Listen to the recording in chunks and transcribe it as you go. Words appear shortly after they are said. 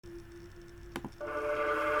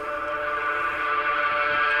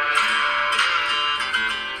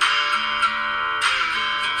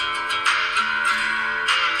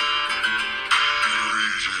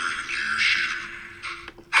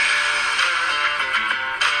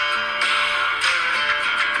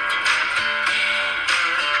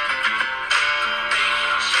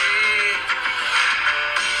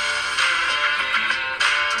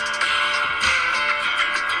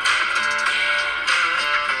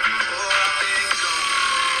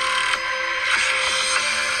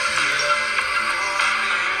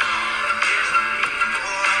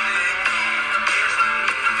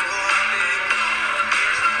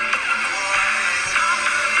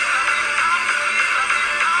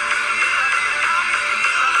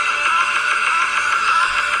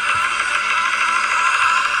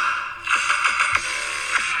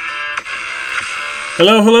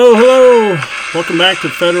Hello, hello, hello. Welcome back to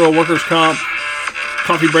Federal Workers' Comp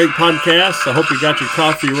Coffee Break Podcast. I hope you got your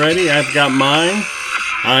coffee ready. I've got mine.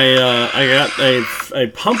 I got a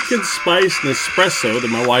pumpkin spice Nespresso that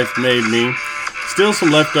my wife made me. Still some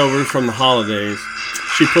leftovers from the holidays.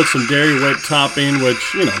 She put some dairy whip topping, which,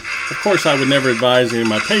 of course I would never advise any of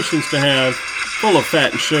my patients to have. Full of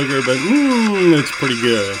fat and sugar, but it's pretty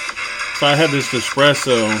good. So I had this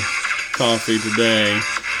Nespresso coffee today.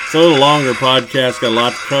 It's a little longer podcast, got a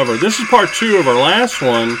lot to cover. This is part 2 of our last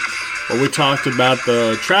one, where we talked about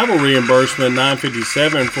the travel reimbursement,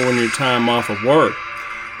 $957 for when your time off of work.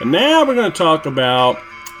 But now we're going to talk about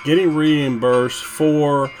getting reimbursed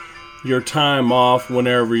for your time off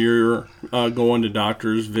whenever you're going to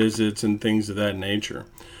doctor's visits and things of that nature.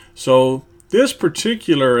 So this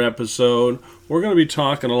particular episode, we're going to be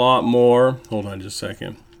talking a lot more. Hold on just a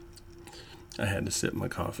second. I had to sip my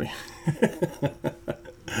coffee.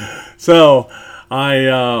 So,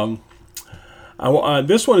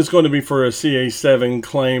 this one is going to be for a CA-7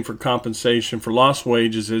 claim for compensation for lost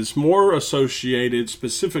wages. It's more associated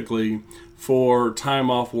specifically for time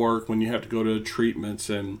off work when you have to go to treatments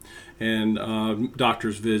and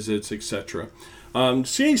doctor's visits, etc.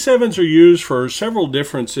 CA-7s are used for several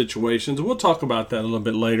different situations. We'll talk about that a little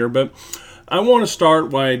bit later, but I want to start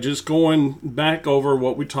by just going back over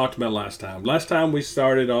what we talked about last time. Last time we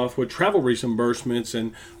started off with travel reimbursements,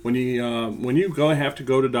 and when you have to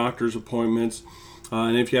go to doctor's appointments,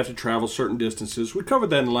 and if you have to travel certain distances. We covered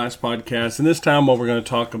that in the last podcast, and this time what we're going to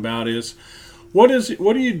talk about is what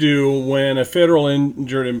do you do when a federal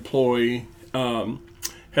injured employee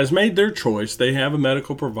has made their choice. They have a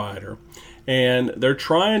medical provider, and they're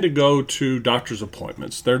trying to go to doctor's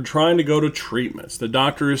appointments. They're trying to go to treatments. The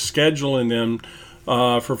doctor is scheduling them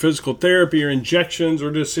for physical therapy or injections,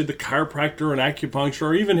 or to see the chiropractor and acupuncture,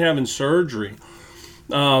 or even having surgery,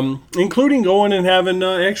 including going and having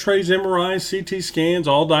x-rays, MRIs, CT scans,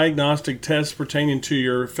 all diagnostic tests pertaining to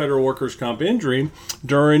your federal workers' comp injury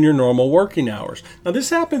during your normal working hours. Now, this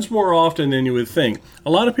happens more often than you would think. A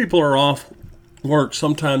lot of people are off work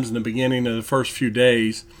sometimes in the beginning of the first few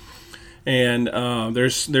days, and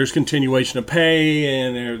there's continuation of pay,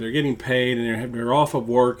 and they're getting paid, and they're off of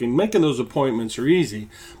work, and making those appointments are easy.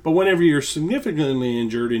 But whenever you're significantly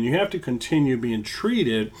injured and you have to continue being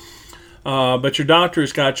treated, but your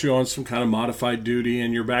doctor's got you on some kind of modified duty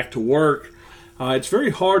and you're back to work, it's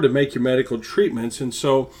very hard to make your medical treatments. And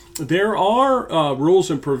so there are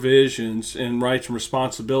rules and provisions and rights and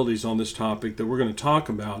responsibilities on this topic that we're going to talk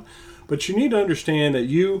about. But you need to understand that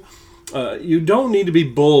you don't need to be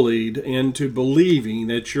bullied into believing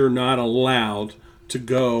that you're not allowed to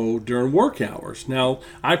go during work hours. Now,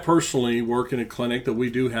 I personally work in a clinic that we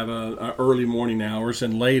do have a early morning hours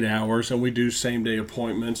and late hours, and we do same-day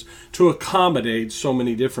appointments to accommodate so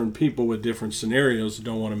many different people with different scenarios that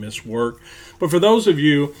don't want to miss work. But for those of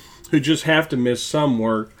you who just have to miss some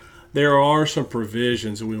work, there are some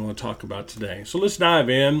provisions that we want to talk about today. So let's dive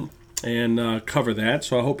in and cover that.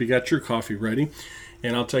 So I hope you got your coffee ready.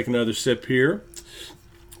 And I'll take another sip here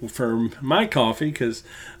for my coffee because,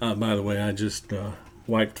 by the way, I just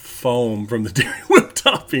wiped foam from the dairy whip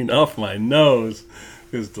topping off my nose.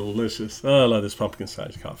 It's delicious. Oh, I love this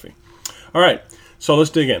pumpkin-sized coffee. All right, so let's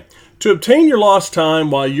dig in. To obtain your lost time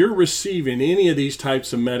while you're receiving any of these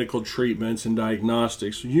types of medical treatments and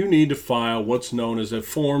diagnostics, you need to file what's known as a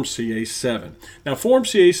Form CA-7. Now, Form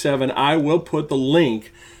CA-7, I will put the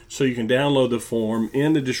link so you can download the form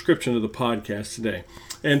in the description of the podcast today.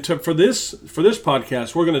 And for this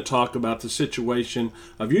podcast, we're going to talk about the situation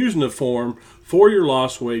of using the form for your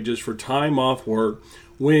lost wages for time off work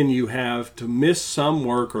when you have to miss some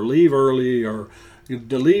work or leave early or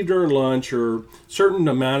leave during lunch or certain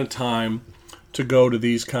amount of time to go to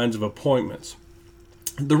these kinds of appointments.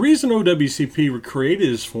 The reason OWCP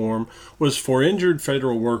created this form was for injured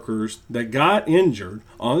federal workers that got injured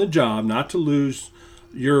on the job not to lose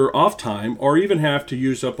your off time or even have to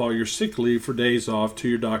use up all your sick leave for days off to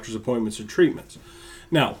your doctor's appointments and treatments.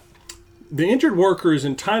 Now, the injured worker is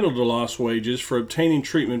entitled to lost wages for obtaining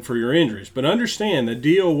treatment for your injuries, but understand that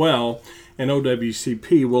DOL and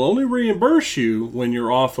OWCP will only reimburse you when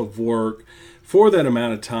you're off of work for that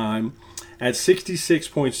amount of time at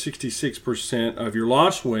 66.66% of your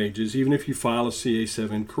lost wages, even if you file a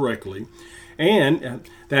CA-7 correctly. And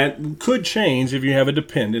that could change if you have a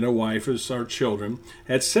dependent, a wife or children,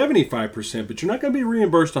 at 75%, but you're not going to be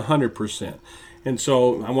reimbursed 100%. And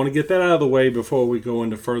so I want to get that out of the way before we go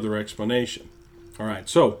into further explanation. All right,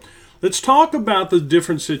 so let's talk about the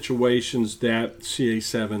different situations that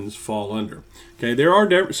CA-7s fall under. Okay, there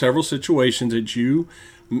are several situations that you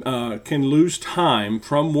can lose time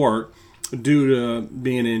from work due to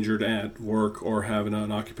being injured at work or having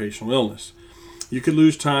an occupational illness. You could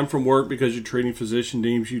lose time from work because your treating physician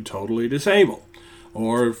deems you totally disabled,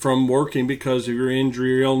 or from working because of your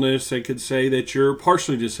injury or illness. They could say that you're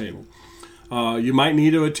partially disabled. You might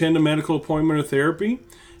need to attend a medical appointment or therapy,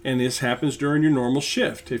 and this happens during your normal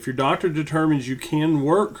shift. If your doctor determines you can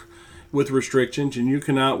work with restrictions and you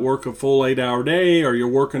cannot work a full 8-hour day, or you're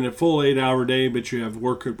working a full 8-hour day but you have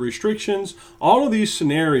work restrictions, all of these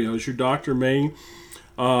scenarios, your doctor may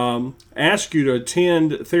ask you to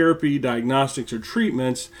attend therapy, diagnostics, or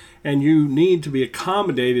treatments, and you need to be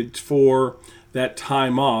accommodated for that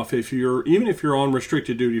time off even if you're on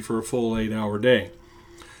restricted duty for a full 8-hour day.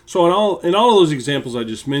 So in all of those examples I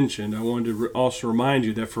just mentioned, I wanted to also remind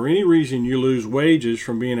you that for any reason you lose wages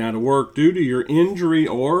from being out of work due to your injury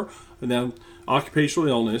or occupational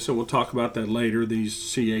illness, and we'll talk about that later, these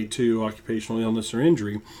CA-2, occupational illness or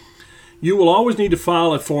injury, you will always need to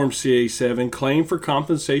file a Form CA-7 claim for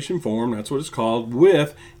compensation form, that's what it's called,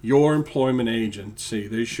 with your employment agency.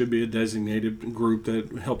 There should be a designated group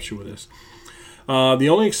that helps you with this. The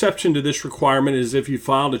only exception to this requirement is if you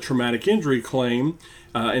filed a traumatic injury claim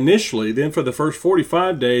initially. Then for the first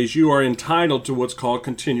 45 days, you are entitled to what's called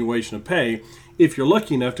continuation of pay if you're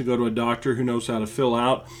lucky enough to go to a doctor who knows how to fill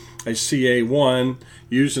out a CA-1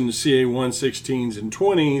 using the CA-1 16s and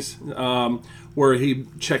 20s, where he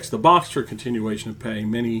checks the box for continuation of pay.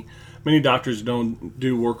 Many doctors don't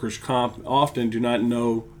do workers' comp, often do not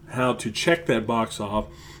know how to check that box off,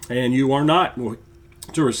 and you are not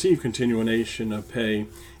to receive continuation of pay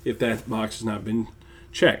if that box has not been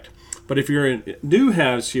checked. But if you do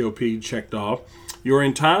have COP checked off, you're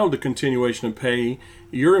entitled to continuation of pay.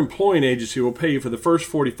 Your employing agency will pay you for the first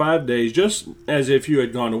 45 days just as if you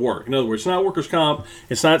had gone to work. In other words, it's not workers' comp.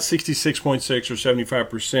 It's not 66.6 or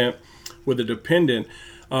 75% with a dependent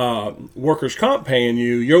workers' comp paying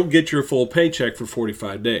you. You'll get your full paycheck for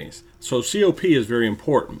 45 days. So COP is very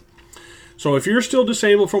important. So if you're still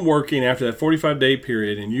disabled from working after that 45-day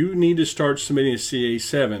period and you need to start submitting a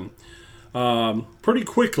CA-7 pretty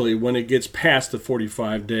quickly when it gets past the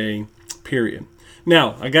 45-day period.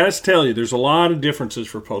 Now, I got to tell you, there's a lot of differences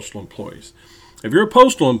for postal employees. If you're a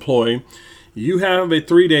postal employee, you have a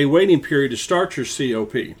 3-day waiting period to start your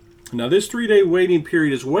COP. Now, this 3-day waiting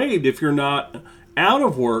period is waived if you're not out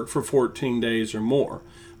of work for 14 days or more.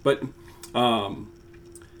 But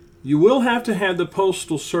you will have to have the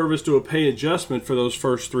Postal Service do a pay adjustment for those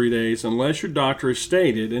first 3 days unless your doctor has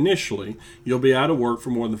stated initially you'll be out of work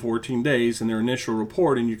for more than 14 days in their initial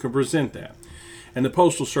report, and you can present that. And the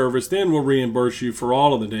Postal Service then will reimburse you for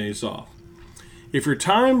all of the days off. If your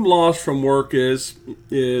time lost from work is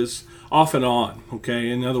off and on, okay,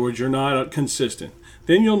 in other words, you're not consistent,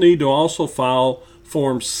 then you'll need to also file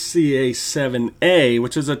Form CA-7A,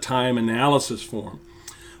 which is a time analysis form,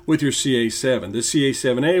 with your CA-7. The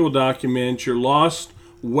CA-7A will document your lost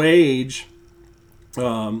wage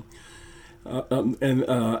and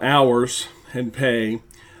hours and pay,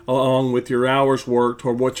 along with your hours worked,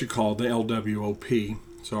 or what you call the LWOP.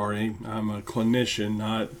 Sorry, I'm a clinician,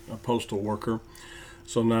 not a postal worker,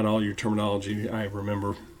 so not all your terminology I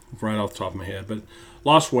remember right off the top of my head. But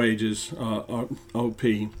lost wages, OP,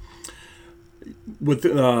 with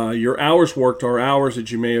your hours worked are hours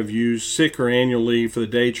that you may have used sick or annual leave for the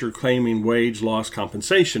date you're claiming wage loss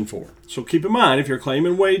compensation for. So keep in mind, if you're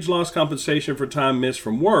claiming wage loss compensation for time missed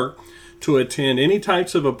from work to attend any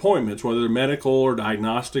types of appointments, whether they're medical or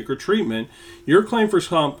diagnostic or treatment, your claim for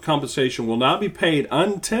compensation will not be paid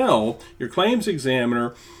until your claims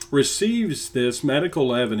examiner receives this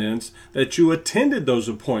medical evidence that you attended those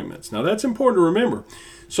appointments. Now, that's important to remember.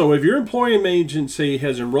 So if your employment agency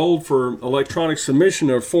has enrolled for electronic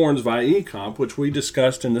submission of forms via eComp, which we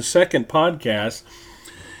discussed in the second podcast,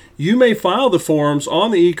 you may file the forms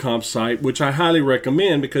on the eComp site, which I highly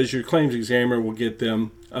recommend because your claims examiner will get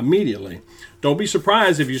them immediately. Don't be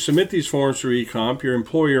surprised if you submit these forms through eComp. Your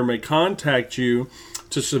employer may contact you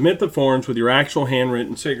to submit the forms with your actual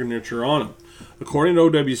handwritten signature on them. According to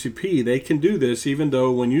OWCP, they can do this even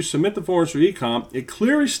though when you submit the forms through eComp, it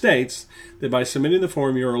clearly states that by submitting the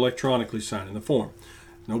form, you're electronically signing the form.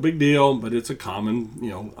 No big deal, but it's a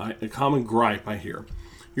common gripe I hear.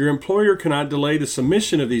 Your employer cannot delay the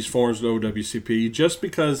submission of these forms to OWCP just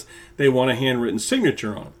because they want a handwritten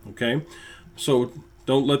signature on them, okay? So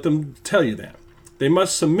don't let them tell you that. They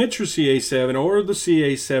must submit your CA-7 or the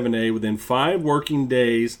CA-7A within 5 working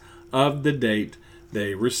days of the date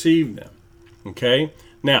they receive them. Okay?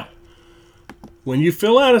 Now, when you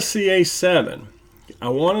fill out a CA-7, I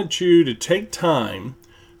wanted you to take time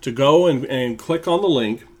to go and click on the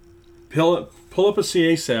link, pull up a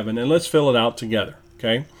CA-7, and let's fill it out together.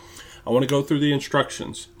 Okay? I want to go through the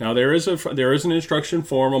instructions. Now, there is an instruction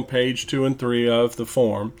form on page 2 and 3 of the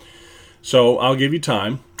form. So I'll give you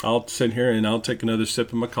time. I'll sit here and I'll take another sip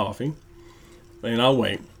of my coffee, and I'll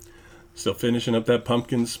wait. Still finishing up that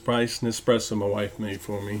pumpkin spice Nespresso my wife made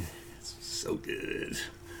for me. It's so good.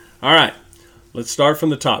 All right, let's start from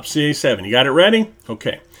the top. CA-7, you got it ready?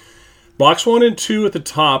 Okay. Blocks 1 and 2 at the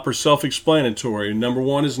top are self-explanatory. Number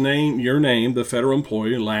 1 is your name, the federal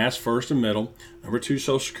employee, last, first, and middle. Number 2,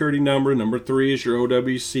 Social Security number. Number 3 is your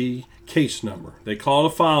OWC case number. They call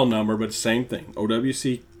it a file number, but it's the same thing.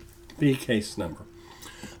 OWC case number.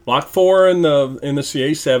 Block 4 in the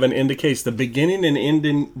CA-7 indicates the beginning and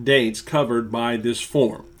ending dates covered by this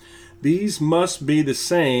form. These must be the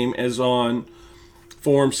same as on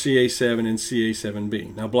Form CA-7 and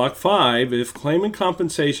CA-7B. Now, Block 5, if claiming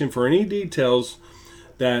compensation for any dates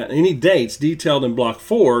detailed in Block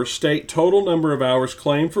 4, state total number of hours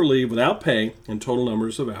claimed for leave without pay and total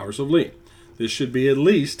numbers of hours of leave. This should be at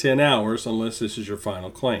least 10 hours unless this is your final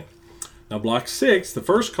claim. Now, Block 6, the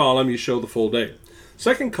first column, you show the full date.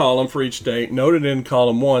 Second column for each date, noted in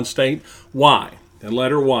column 1, state Y, the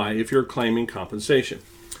letter Y, if you're claiming compensation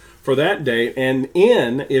for that date, and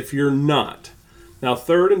N if you're not. Now,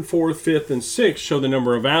 third and fourth, fifth, and sixth show the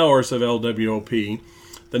number of hours of LWOP,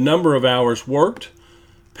 the number of hours worked,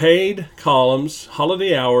 paid columns,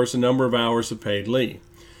 holiday hours, and number of hours of paid leave.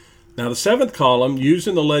 Now, the seventh column,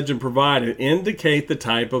 using the legend provided, indicate the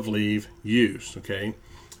type of leave used, okay?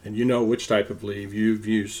 And you know which type of leave you've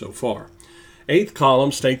used so far. Eighth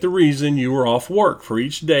column, state the reason you were off work for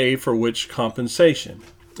each day for which compensation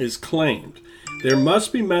is claimed. There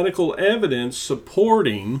must be medical evidence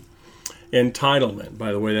supporting entitlement.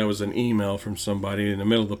 By the way, that was an email from somebody in the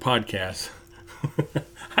middle of the podcast.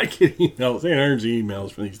 I get emails, hundreds of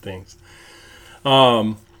emails for these things.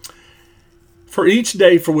 For each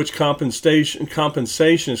day for which compensation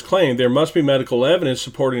is claimed, there must be medical evidence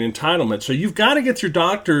supporting entitlement. So you've got to get your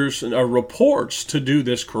doctor's reports to do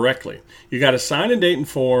this correctly. You got to sign a date and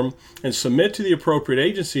form and submit to the appropriate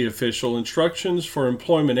agency official instructions for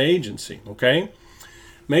employment agency. Okay.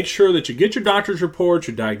 Make sure that you get your doctor's reports,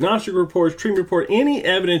 your diagnostic reports, treatment report, any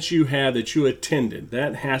evidence you have that you attended.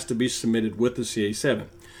 That has to be submitted with the CA-7.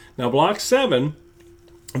 Now, Block 7,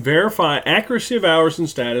 verify accuracy of hours and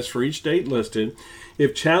status for each date listed.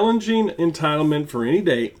 If challenging entitlement for any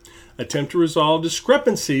date, attempt to resolve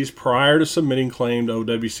discrepancies prior to submitting claim to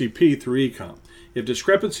OWCP through ECOM. If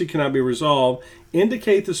discrepancy cannot be resolved,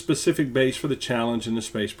 indicate the specific base for the challenge in the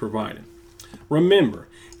space provided. Remember,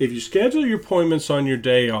 if you schedule your appointments on your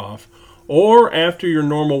day off or after your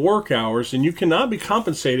normal work hours, then you cannot be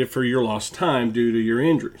compensated for your lost time due to your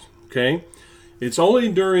injuries, okay? It's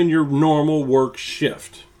only during your normal work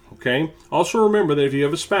shift, okay? Also remember that if you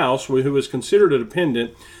have a spouse who is considered a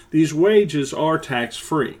dependent, these wages are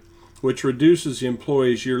tax-free, which reduces the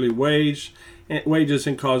employee's yearly wages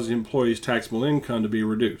and causes the employee's taxable income to be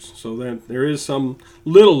reduced. So that there is some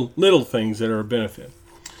little things that are a benefit.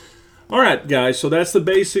 All right, guys, so that's the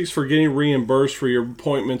basics for getting reimbursed for your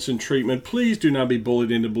appointments and treatment. Please do not be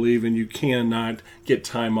bullied into believing you cannot get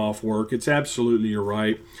time off work. It's absolutely your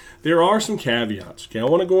right. There are some caveats. Okay, I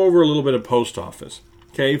want to go over a little bit of post office.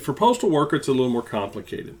 Okay, for postal worker, it's a little more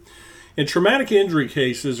complicated. In traumatic injury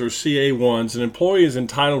cases, or CA-1s, an employee is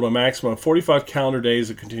entitled to a maximum of 45 calendar days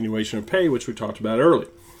of continuation of pay, which we talked about earlier.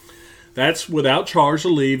 That's without charge to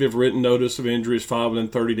leave if written notice of injury is filed within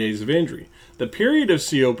 30 days of injury. The period of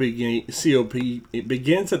COP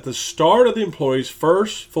begins at the start of the employee's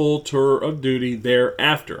first full tour of duty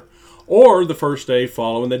thereafter, or the first day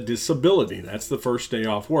following the disability. That's the first day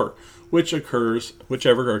off work,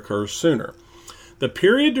 whichever occurs sooner. The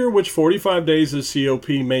period during which 45 days of COP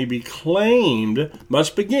may be claimed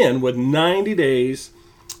must begin within 90 days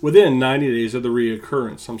of the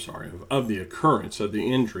occurrence of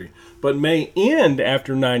the injury, but may end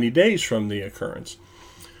after 90 days from the occurrence.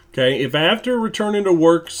 Okay, if after returning to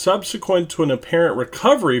work subsequent to an apparent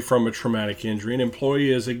recovery from a traumatic injury, an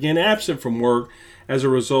employee is again absent from work as a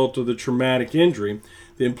result of the traumatic injury,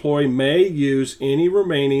 the employee may use any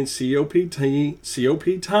remaining COP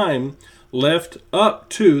time left up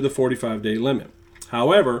to the 45-day limit.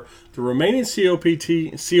 However, the remaining COP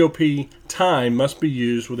time must be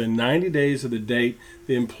used within 90 days of the date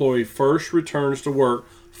the employee first returns to work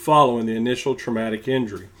following the initial traumatic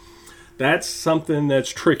injury. That's something that's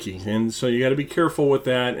tricky, and so you got to be careful with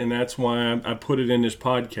that, and that's why I put it in this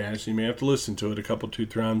podcast. You may have to listen to it two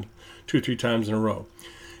or three times in a row.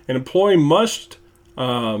 An employee must,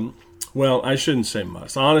 I shouldn't say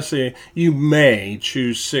must. Honestly, you may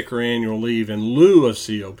choose sick or annual leave in lieu of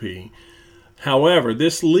COP. However,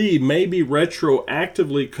 this leave may be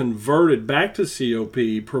retroactively converted back to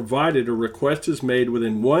COP provided a request is made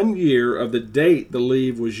within 1 year of the date the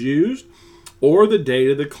leave was used or the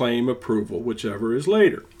date of the claim approval, whichever is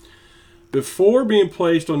later. Before being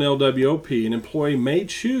placed on LWOP, an employee may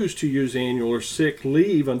choose to use annual or sick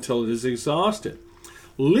leave until it is exhausted.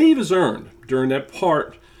 Leave is earned during that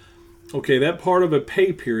part of a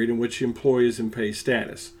pay period in which the employee is in pay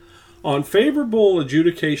status. On favorable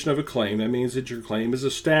adjudication of a claim, that means that your claim is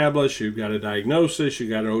established, you've got a diagnosis, you've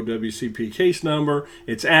got an OWCP case number,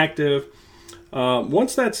 it's active.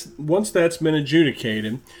 Once that's been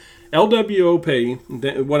adjudicated,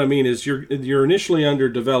 LWOP, what I mean is you're initially under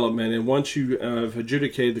development, and once you have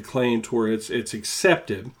adjudicated the claim to where it's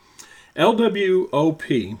accepted,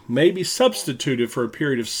 LWOP may be substituted for a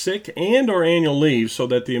period of sick and or annual leave so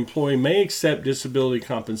that the employee may accept disability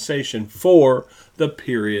compensation for the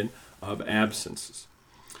period of absences.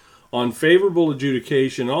 On favorable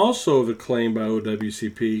adjudication also of a claim by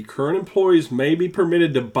OWCP, current employees may be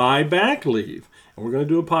permitted to buy back leave. And we're going to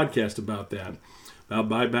do a podcast about that, about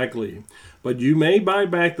buyback leave. But you may buy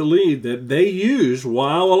back the leave that they used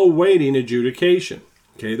while awaiting adjudication.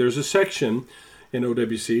 Okay, there's a section in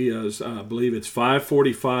OWC, I believe it's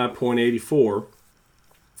 545.84.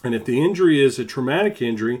 And if the injury is a traumatic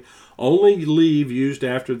injury, only leave used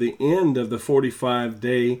after the end of the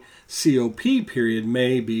 45-day COP period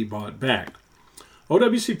may be bought back.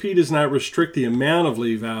 OWCP does not restrict the amount of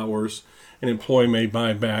leave hours an employee may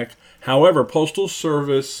buy back. However, Postal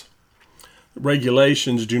Service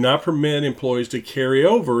regulations do not permit employees to carry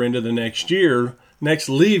over into the next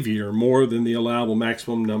leave year, more than the allowable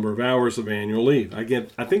maximum number of hours of annual leave. Again,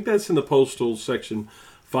 I think that's in the Postal section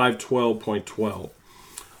 512.12.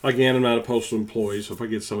 Again, I'm not a postal employee, so if I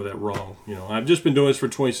get some of that wrong, I've just been doing this for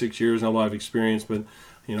 26 years and I have a lot of experience, but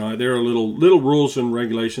there are little rules and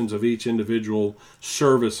regulations of each individual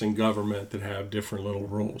service and government that have different little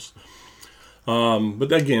rules.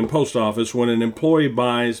 But again, post office, when an employee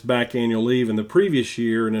buys back annual leave in the previous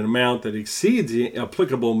year in an amount that exceeds the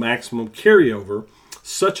applicable maximum carryover,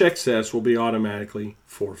 such excess will be automatically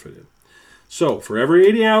forfeited. So, for every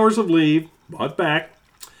 80 hours of leave bought back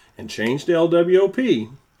and changed to LWOP,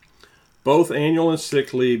 both annual and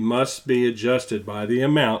sick leave must be adjusted by the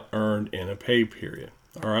amount earned in a pay period.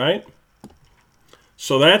 All right?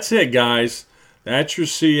 So that's it, guys. That's your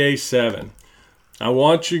CA-7. I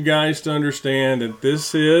want you guys to understand that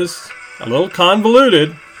this is a little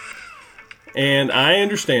convoluted, and I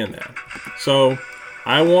understand that. So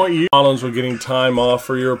I want you, Collins, with getting time off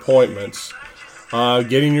for your appointments,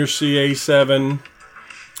 getting your CA-7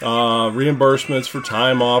 reimbursements for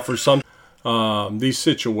time off or some these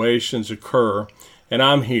situations occur, and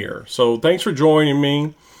I'm here. So thanks for joining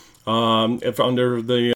me. If under the